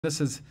This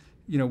is,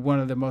 one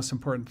of the most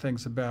important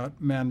things about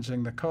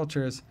managing the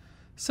culture is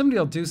somebody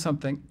will do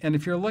something, and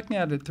if you're looking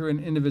at it through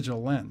an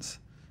individual lens,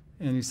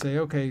 and you say,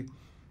 okay,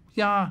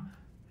 yeah,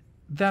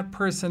 that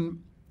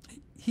person,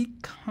 he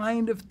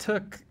kind of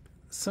took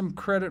some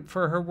credit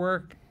for her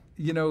work,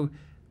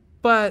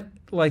 but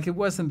like it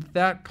wasn't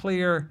that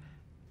clear,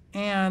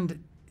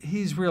 and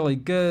he's really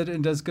good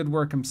and does good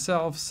work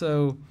himself,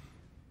 so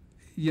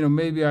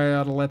maybe I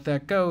ought to let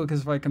that go,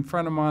 because if I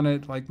confront him on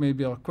it, like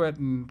maybe I'll quit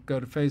and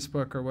go to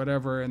Facebook or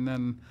whatever, and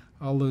then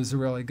I'll lose a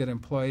really good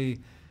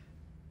employee.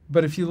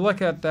 But if you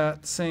look at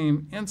that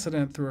same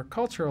incident through a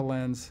cultural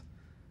lens,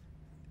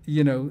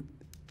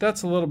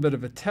 that's a little bit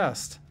of a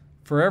test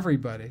for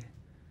everybody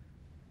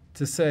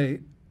to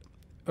say,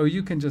 oh,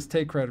 you can just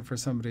take credit for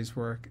somebody's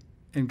work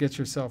and get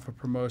yourself a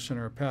promotion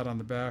or a pat on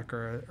the back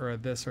or a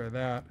this or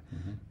that.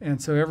 Mm-hmm. And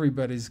so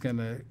everybody's going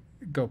to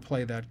go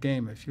play that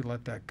game if you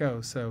let that go.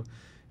 So,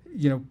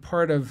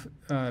 part of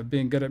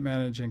being good at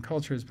managing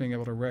culture is being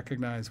able to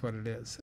recognize what it is.